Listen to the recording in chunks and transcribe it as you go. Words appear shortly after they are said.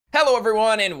Hello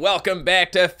everyone and welcome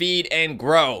back to Feed and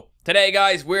Grow. Today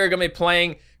guys, we're gonna be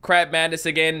playing Crab Madness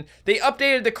again. They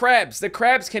updated the crabs. The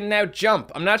crabs can now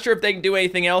jump. I'm not sure if they can do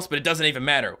anything else, but it doesn't even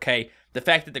matter, okay? The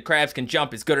fact that the crabs can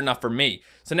jump is good enough for me.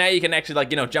 So now you can actually, like,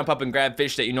 you know, jump up and grab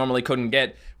fish that you normally couldn't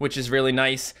get, which is really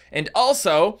nice. And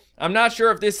also, I'm not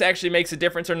sure if this actually makes a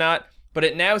difference or not, but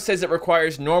it now says it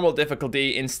requires normal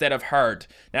difficulty instead of hard.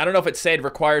 Now, I don't know if it said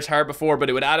requires hard before, but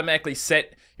it would automatically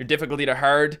set your difficulty to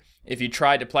hard if you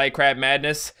tried to play Crab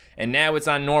Madness, and now it's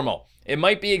on normal. It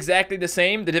might be exactly the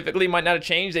same. The difficulty might not have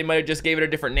changed. They might have just gave it a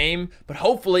different name, but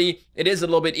hopefully it is a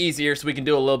little bit easier so we can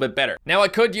do a little bit better. Now, I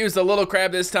could use the little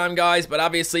crab this time, guys, but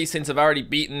obviously since I've already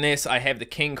beaten this, I have the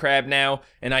king crab now,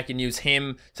 and I can use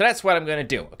him. So that's what I'm gonna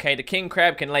do, okay? The king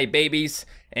crab can lay babies,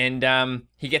 and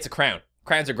he gets a crown.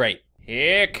 Crowns are great.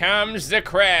 Here comes the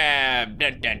crab.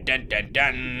 Dun, dun, dun, dun,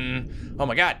 dun. Oh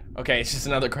my god. Okay, it's just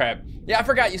another crab. Yeah, I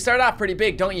forgot. You start off pretty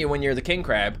big, don't you, when you're the king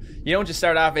crab? You don't just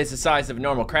start off as the size of a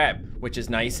normal crab, which is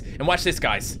nice. And watch this,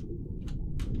 guys.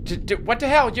 What the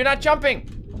hell? You're not jumping.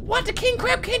 What? The king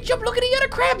crab can't jump. Look at the other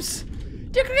crabs.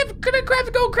 The crabs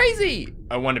go crazy.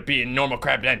 I want to be a normal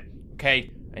crab then.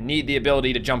 Okay? I need the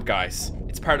ability to jump, guys.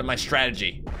 It's part of my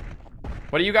strategy.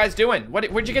 What are you guys doing?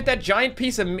 Where'd you get that giant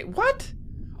piece of meat? What?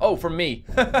 Oh, from me.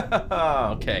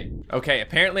 Okay. Okay,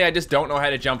 apparently I just don't know how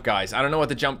to jump, guys. I don't know what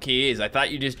the jump key is. I thought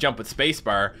you just jump with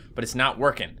spacebar, but it's not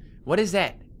working. What is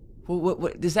that?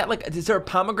 What is that like? Is there a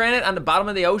pomegranate on the bottom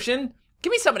of the ocean?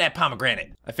 Give me some of that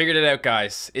pomegranate. I figured it out,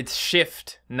 guys. It's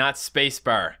shift, not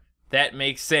spacebar. That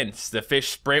makes sense. The fish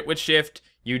sprint with shift,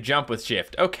 you jump with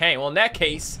shift. Okay, well in that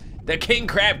case, the king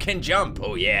crab can jump.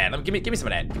 Oh yeah, give me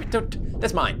some of that.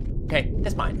 That's mine. Okay,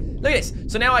 that's mine. Look at this.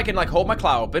 So now I can like hold my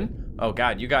claw open. Oh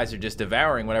god, you guys are just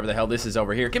devouring whatever the hell this is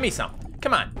over here. Give me some.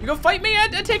 Come on. You go fight me? I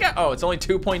take out. Oh, it's only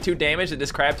 2.2 damage that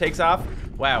this crab takes off?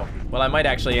 Wow. Well, I might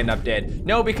actually end up dead.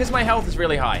 No, because my health is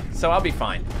really high, so I'll be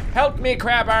fine. Help me,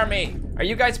 crab army. Are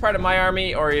you guys part of my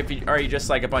army, or are you just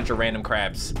like a bunch of random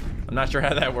crabs? I'm not sure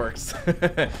how that works.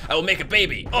 I will make a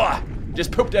baby. Oh,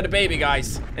 just pooped out a baby,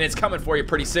 guys, and it's coming for you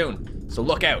pretty soon. So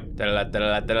look out.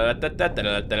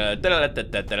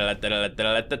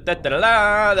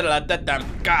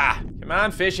 Come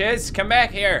on, fishes, come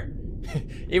back here.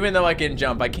 Even though I can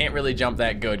jump, I can't really jump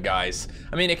that good, guys.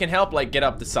 I mean, it can help like get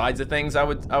up the sides of things, I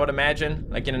would imagine.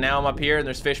 Like, you know, now I'm up here and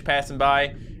there's fish passing by,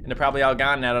 and they're probably all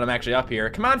gone now that I'm actually up here.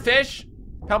 Come on, fish,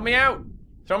 help me out.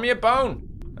 Throw me a bone.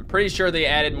 I'm pretty sure they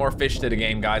added more fish to the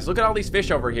game, guys. Look at all these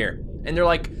fish over here. And they're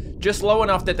like just low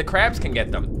enough that the crabs can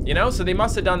get them, you know? So they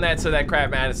must have done that so that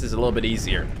Crab Madness is a little bit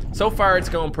easier. So far, it's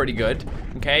going pretty good,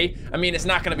 okay? I mean, it's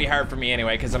not gonna be hard for me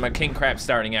anyway, because I'm a king crab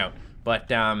starting out.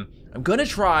 But I'm gonna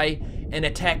try and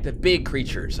attack the big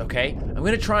creatures, okay? I'm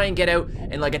gonna try and get out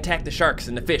and like attack the sharks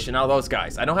and the fish and all those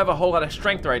guys. I don't have a whole lot of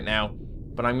strength right now,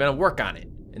 but I'm gonna work on it.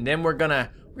 And then we're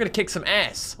gonna kick some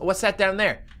ass. Oh, what's that down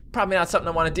there? Probably not something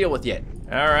I wanna deal with yet.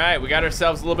 All right, we got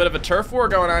ourselves a little bit of a turf war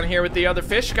going on here with the other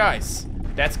fish guys.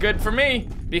 That's good for me,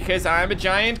 because I'm a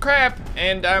giant crab,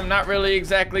 and I'm not really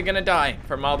exactly gonna die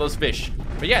from all those fish.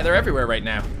 But yeah, they're everywhere right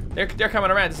now. They're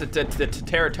coming around. This is the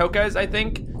teratokas, I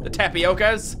think? The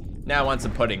tapiokas? Now I want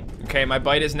some pudding. Okay, my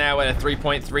bite is now at a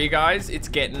 3.3, guys. It's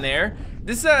getting there.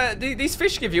 This these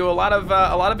fish give you a lot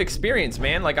of experience,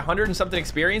 man. Like 100 and something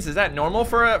experience. Is that normal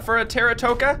for a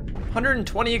teratoka?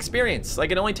 120 experience.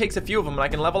 Like, it only takes a few of them and I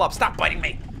can level up. Stop biting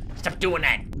me. Stop doing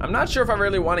that. I'm not sure if I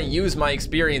really want to use my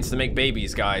experience to make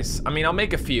babies, guys. I mean, I'll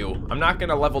make a few. I'm not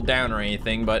gonna level down or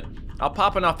anything, but I'll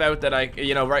pop enough out that I,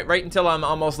 you know, right until I'm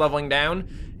almost leveling down,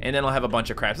 and then I'll have a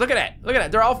bunch of crabs. Look at that. Look at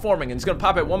that. They're all forming, and it's gonna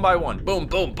pop it one by one. Boom,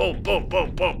 boom, boom, boom,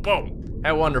 boom, boom, boom.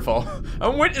 How wonderful.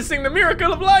 I'm witnessing the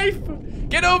miracle of life.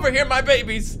 Get over here, my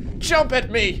babies. Jump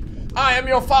at me. I am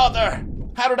your father.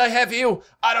 How did I have you?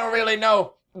 I don't really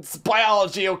know. It's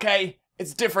biology, okay?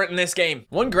 It's different in this game.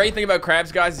 One great thing about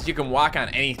crabs, guys, is you can walk on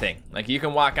anything. Like, you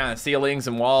can walk on ceilings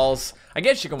and walls. I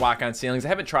guess you can walk on ceilings. I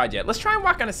haven't tried yet. Let's try and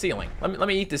walk on a ceiling. Let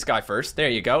me eat this guy first. There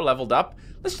you go, leveled up.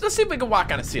 Let's see if we can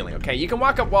walk on a ceiling, okay? You can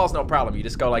walk up walls, no problem. You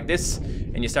just go like this,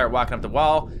 and you start walking up the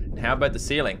wall. And how about the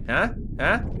ceiling, huh?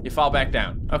 Huh? You fall back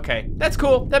down. Okay, that's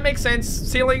cool. That makes sense.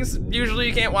 Ceilings, usually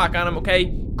you can't walk on them, okay?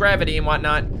 Gravity and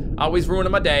whatnot. Always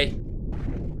ruining my day.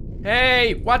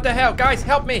 Hey, what the hell? Guys,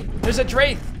 help me. There's a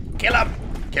Draith. Kill him!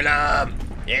 Kill him!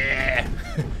 Yeah!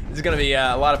 This is gonna be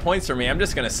a lot of points for me. I'm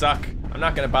just gonna suck. I'm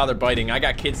not gonna bother biting. I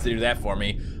got kids to do that for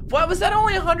me. What, was that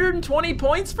only 120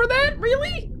 points for that?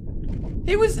 Really?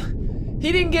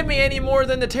 He didn't give me any more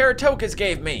than the teratokas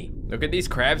gave me. Look at these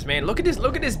crabs, man. Look at this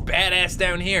badass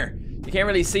down here. You can't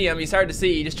really see him. He's hard to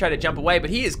see. You just try to jump away, but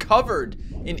he is covered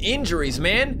in injuries,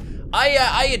 man.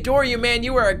 I adore you, man.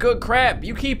 You are a good crab.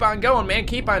 You keep on going, man.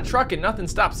 Keep on trucking. Nothing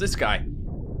stops this guy.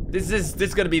 This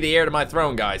is gonna be the heir to my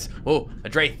throne, guys. Oh, a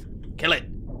Draith. Kill it.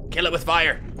 Kill it with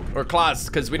fire. Or claws,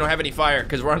 because we don't have any fire,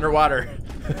 because we're underwater.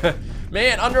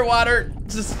 Man, underwater,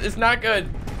 it's not good.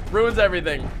 Ruins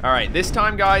everything. All right, this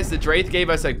time, guys, the Draith gave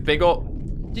us a big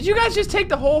old... Did you guys just take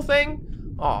the whole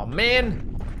thing? Oh, man.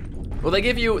 Well, they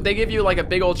give you like a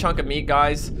big old chunk of meat,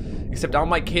 guys. Except all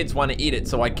my kids want to eat it,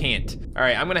 so I can't. All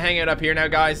right, I'm gonna hang it up here now,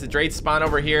 guys. The Draith spawn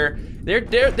over here.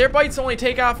 Their bites only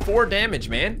take off 4 damage,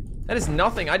 man. That is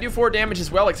nothing. I do 4 damage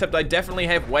as well, except I definitely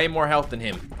have way more health than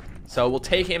him. So we'll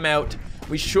take him out.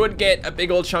 We should get a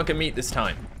big old chunk of meat this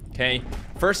time, okay?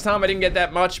 First time I didn't get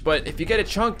that much, but if you get a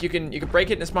chunk, you can break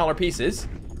it into smaller pieces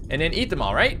and then eat them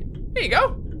all, right? There you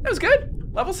go. That was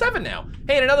good. Level 7 now.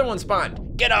 Hey, and another one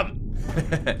spawned. Get him.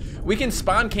 We can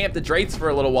spawn camp the Draiths for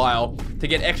a little while to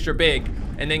get extra big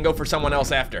and then go for someone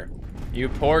else after. You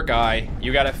poor guy.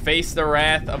 You gotta face the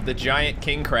wrath of the giant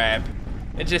king crab.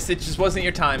 It just wasn't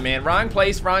your time, man. Wrong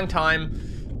place, wrong time.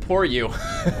 Poor you.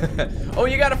 Oh,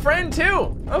 you got a friend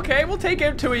too. Okay, we'll take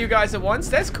out 2 of you guys at once.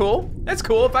 That's cool. That's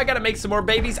cool. If I gotta make some more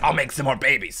babies, I'll make some more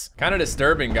babies. Kind of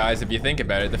disturbing, guys, if you think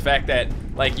about it. The fact that,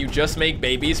 like, you just make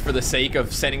babies for the sake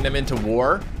of sending them into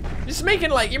war. Just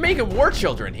making, like, you're making war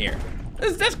children here.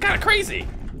 That's kind of crazy.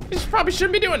 You probably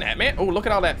shouldn't be doing that, man. Oh, look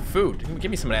at all that food. Give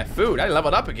me some of that food. I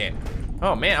leveled up again.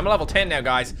 Oh, man, I'm level 10 now,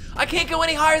 guys. I can't go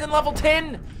any higher than level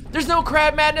 10. There's no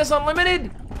Crab Madness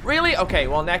Unlimited. Really? Okay,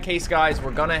 well, in that case, guys,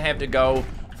 we're gonna have to go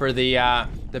for the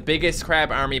biggest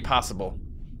crab army possible.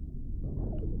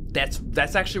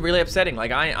 That's actually really upsetting.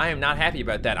 Like, I am not happy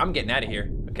about that. I'm getting out of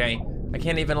here, okay? I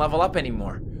can't even level up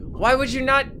anymore. Why would you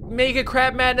not make a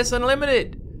Crab Madness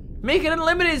Unlimited? Make it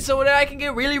unlimited so that I can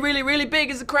get really, really, really big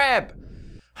as a crab.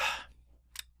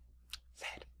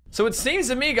 Sad. So it seems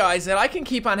to me, guys, that I can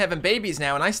keep on having babies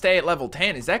now and I stay at level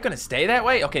 10. Is that gonna stay that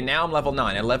way? Okay, now I'm level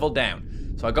 9. I leveled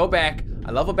down. So I go back,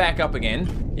 I level back up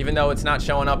again, even though it's not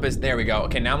showing up as, there we go.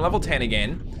 Okay, now I'm level 10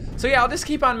 again. So yeah, I'll just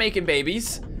keep on making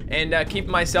babies and keep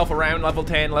myself around level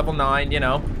 10, level 9, you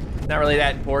know. Not really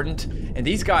that important. And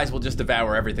these guys will just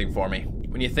devour everything for me.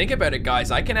 When you think about it, guys,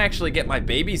 I can actually get my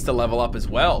babies to level up as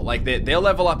well. Like, they'll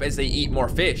level up as they eat more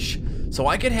fish. So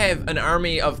I could have an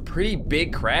army of pretty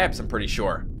big crabs, I'm pretty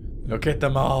sure. Look at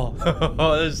them all.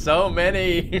 Oh, there's so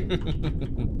many.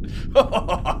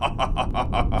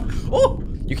 Oh,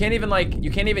 you can't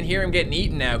even hear him getting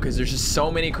eaten now because there's just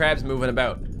so many crabs moving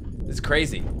about. It's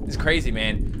crazy. It's crazy,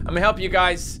 man. I'm gonna help you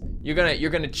guys. You're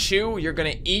gonna chew, you're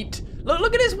gonna eat.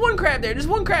 Look at this one crab there. There's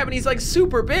one crab and he's like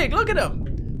super big. Look at him.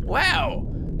 Wow,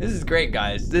 this is great,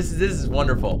 guys. This is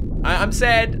wonderful. I'm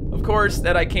sad, of course,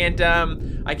 that I can't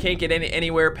get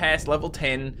anywhere past level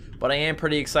 10, but I am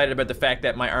pretty excited about the fact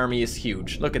that my army is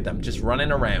huge. Look at them, just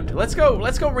running around. Let's go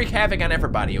wreak havoc on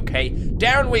everybody, okay?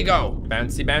 Down we go.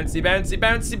 Bouncy, bouncy, bouncy,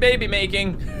 bouncy baby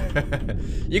making.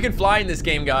 You can fly in this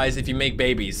game, guys, if you make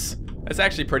babies. That's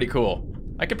actually pretty cool.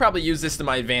 I could probably use this to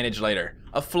my advantage later.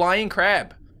 A flying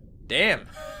crab. Damn.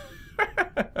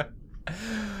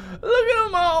 Look at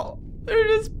them all. They're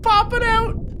just popping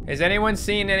out. Has anyone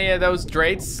seen any of those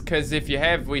Draiths? Because if you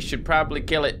have, we should probably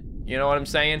kill it. You know what I'm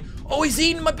saying? Oh, he's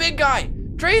eating my big guy.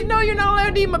 Draith, no, you're not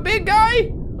allowed to eat my big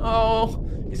guy. Oh,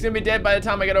 he's gonna be dead by the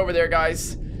time I get over there,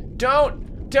 guys.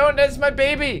 Don't, that's my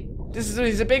baby.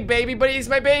 He's a big baby, but he's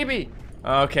my baby.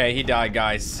 Okay, he died,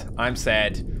 guys. I'm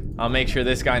sad. I'll make sure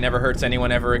this guy never hurts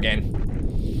anyone ever again.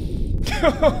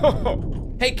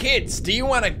 Hey kids, do you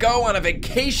want to go on a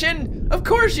vacation? Of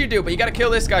course you do, but you gotta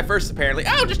kill this guy first, apparently.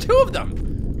 Oh, just 2 of them.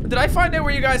 Did I find out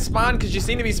where you guys spawn? Because you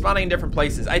seem to be spawning in different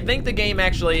places. I think the game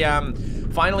actually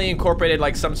finally incorporated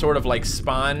like some sort of like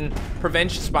spawn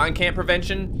camp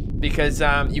prevention, because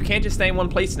you can't just stay in one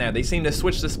place now. They seem to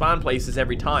switch the spawn places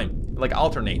every time, like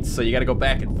alternates, so you gotta go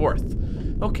back and forth.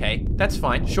 Okay, that's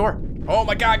fine, sure. Oh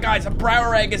my god, guys, a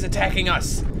brower egg is attacking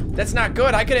us. That's not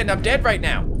good. I could end up dead right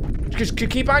now. Just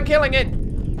keep on killing it.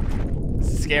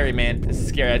 This is scary, man. This is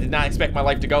scary. I did not expect my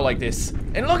life to go like this.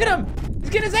 And look at him. He's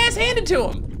getting his ass handed to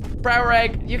him. Brower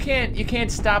egg, you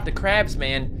can't stop the crabs,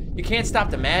 man. You can't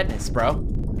stop the madness, bro.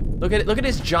 Look at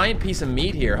this giant piece of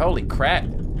meat here. Holy crap.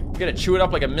 You gotta chew it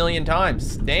up like 1,000,000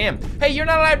 times. Damn. Hey, you're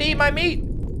not allowed to eat my meat.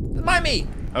 It's my meat.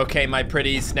 Okay, my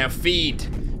pretties, now feed.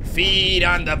 Feed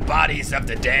on the bodies of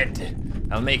the dead.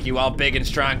 I'll make you all big and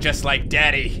strong just like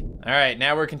daddy. All right,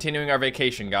 now we're continuing our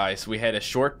vacation, guys. We had a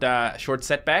short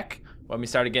setback when we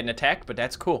started getting attacked, but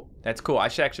that's cool. That's cool. I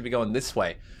should actually be going this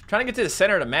way. I'm trying to get to the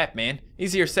center of the map, man.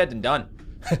 Easier said than done.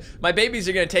 My babies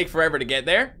are gonna take forever to get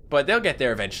there, but they'll get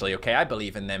there eventually, okay? I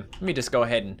believe in them. Let me just go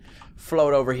ahead and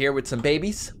float over here with some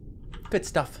babies. Good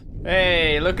stuff.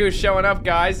 Hey, look who's showing up,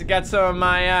 guys. I got some of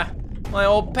my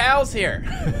old pals here.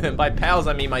 By pals,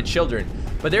 I mean my children.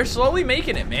 But they're slowly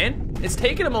making it, man. It's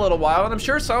taking them a little while, and I'm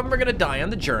sure some of them are gonna die on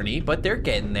the journey, but they're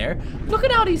getting there. Look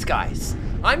at all these guys.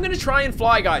 I'm gonna try and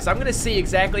fly, guys. I'm gonna see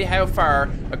exactly how far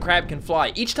a crab can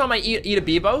fly. Each time I eat a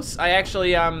Bebos, I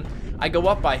actually, I go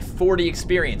up by 40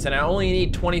 experience, and I only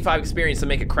need 25 experience to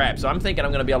make a crab. So I'm thinking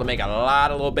I'm gonna be able to make a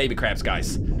lot of little baby crabs,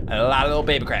 guys. A lot of little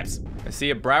baby crabs. I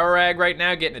see a Browerag right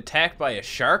now getting attacked by a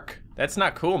shark. That's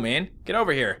not cool, man. Get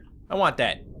over here. I want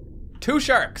that. 2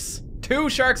 sharks. 2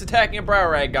 sharks attacking a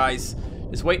Browerag, guys.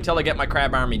 Just wait until I get my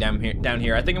crab army down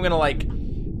here. I think I'm gonna, like,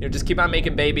 you know, just keep on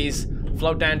making babies,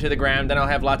 float down to the ground, then I'll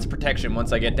have lots of protection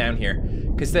once I get down here.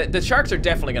 Because the sharks are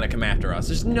definitely gonna come after us.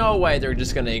 There's no way they're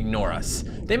just gonna ignore us.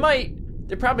 They might.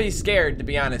 They're probably scared, to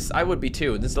be honest. I would be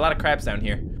too. There's a lot of crabs down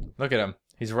here. Look at him.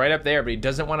 He's right up there, but he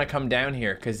doesn't want to come down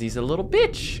here because he's a little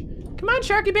bitch. Come on,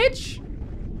 Sharky bitch.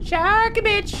 Sharky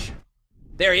bitch.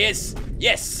 There he is.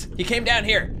 Yes, he came down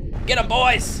here. Get him,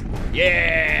 boys.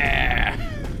 Yeah.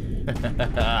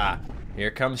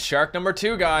 Here comes shark number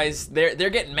 2, guys. They're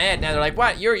getting mad now. They're like,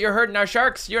 what? You're hurting our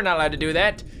sharks? You're not allowed to do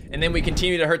that. And then we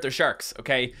continue to hurt their sharks,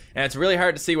 okay? And it's really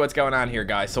hard to see what's going on here,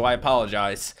 guys, so I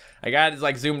apologize. I got it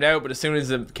like zoomed out, but as soon as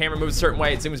the camera moves a certain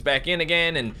way, it zooms back in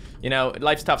again, and you know,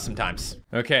 life's tough sometimes.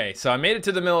 Okay, so I made it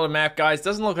to the middle of the map, guys.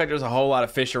 Doesn't look like there's a whole lot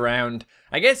of fish around.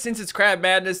 I guess since it's Crab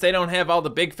Madness, they don't have all the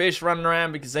big fish running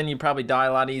around because then you probably die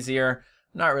a lot easier.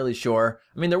 Not really sure.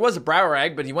 I mean, there was a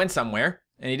Browerag, but he went somewhere,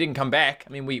 and he didn't come back.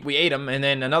 I mean, we ate him, and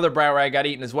then another Browerag got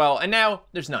eaten as well, and now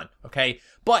there's none, okay?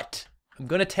 But I'm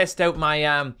gonna test out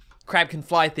my crab can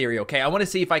fly theory, okay? I wanna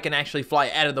see if I can actually fly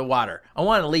out of the water. I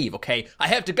wanna leave, okay? I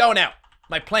have to go now.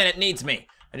 My planet needs me.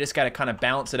 I just gotta kind of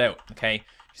balance it out, okay?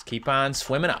 Just keep on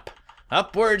swimming up.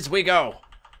 Upwards we go.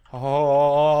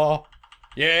 Oh,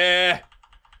 yeah.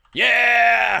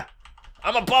 Yeah!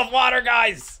 I'm above water,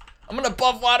 guys. I'm an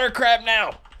above water crab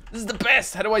now. This is the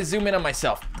best. How do I zoom in on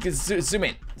myself? Zoom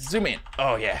in, zoom in.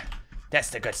 Oh yeah, that's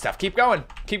the good stuff. Keep going,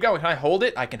 keep going. Can I hold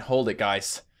it? I can hold it,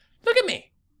 guys. Look at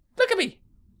me, look at me.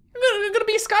 I'm gonna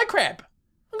be a sky crab.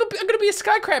 I'm gonna be a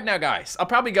sky crab now, guys. I'll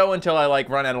probably go until I like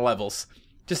run out of levels,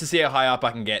 just to see how high up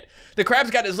I can get. The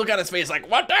crab's got this look on his face like,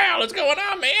 what the hell is going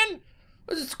on, man?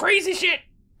 This is crazy shit.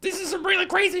 This is some really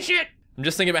crazy shit. I'm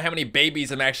just thinking about how many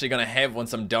babies I'm actually gonna have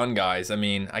once I'm done, guys. I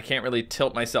mean, I can't really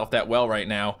tilt myself that well right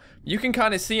now. You can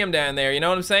kind of see them down there, you know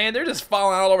what I'm saying? They're just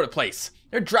falling all over the place.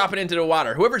 They're dropping into the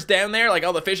water. Whoever's down there, like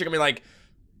all the fish are gonna be like,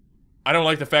 I don't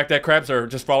like the fact that crabs are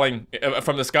just falling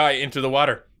from the sky into the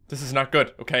water. This is not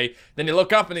good, okay? Then you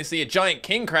look up and you see a giant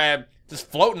king crab just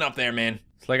floating up there, man.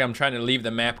 It's like I'm trying to leave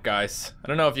the map, guys. I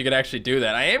don't know if you could actually do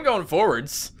that. I am going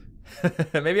forwards.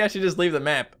 Maybe I should just leave the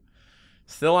map.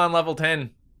 Still on level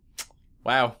 10.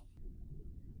 Wow.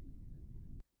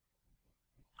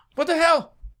 What the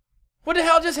hell? What the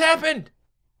hell just happened?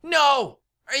 No!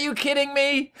 Are you kidding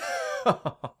me?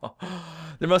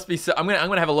 There must be so. I'm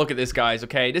gonna have a look at this, guys.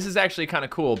 Okay, this is actually kind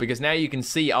of cool because now you can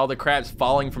see all the crabs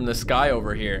falling from the sky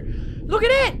over here. Look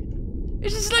at it!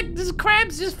 It's just like this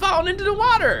crabs just falling into the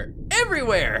water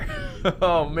everywhere.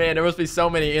 Oh man, there must be so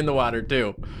many in the water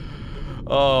too.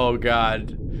 Oh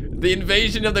god, the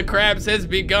invasion of the crabs has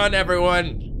begun,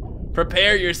 everyone.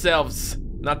 Prepare yourselves.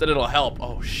 Not that it'll help.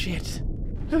 Oh shit!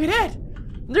 Look at that!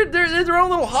 They're their own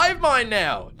little hive mind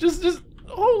now. Just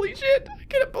holy shit! I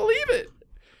can't believe it.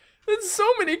 There's so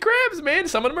many crabs, man.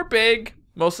 Some of them are big,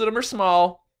 most of them are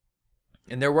small,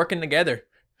 and they're working together.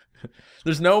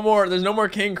 There's no more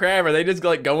king crab. Are they just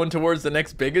like going towards the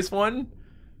next biggest one?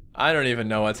 I don't even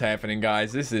know what's happening,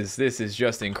 guys. This is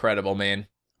just incredible, man.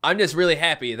 I'm just really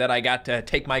happy that I got to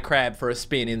take my crab for a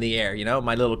spin in the air, you know,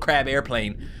 my little crab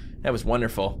airplane. That was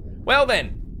wonderful. Well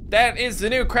then, that is the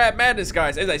new Crab Madness,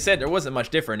 guys. As I said, there wasn't much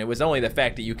different. It was only the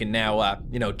fact that you can now,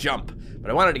 you know, jump.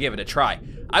 But I wanted to give it a try.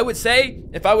 I would say,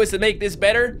 if I was to make this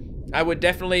better, I would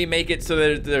definitely make it so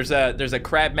that there's a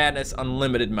Crab Madness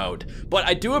Unlimited mode. But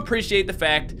I do appreciate the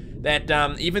fact that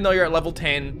even though you're at level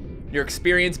 10, your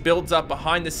experience builds up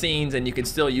behind the scenes and you can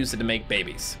still use it to make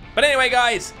babies. But anyway,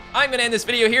 guys, I'm gonna end this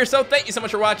video here, so thank you so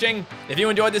much for watching. If you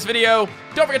enjoyed this video,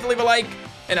 don't forget to leave a like,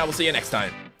 and I will see you next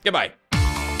time. Goodbye.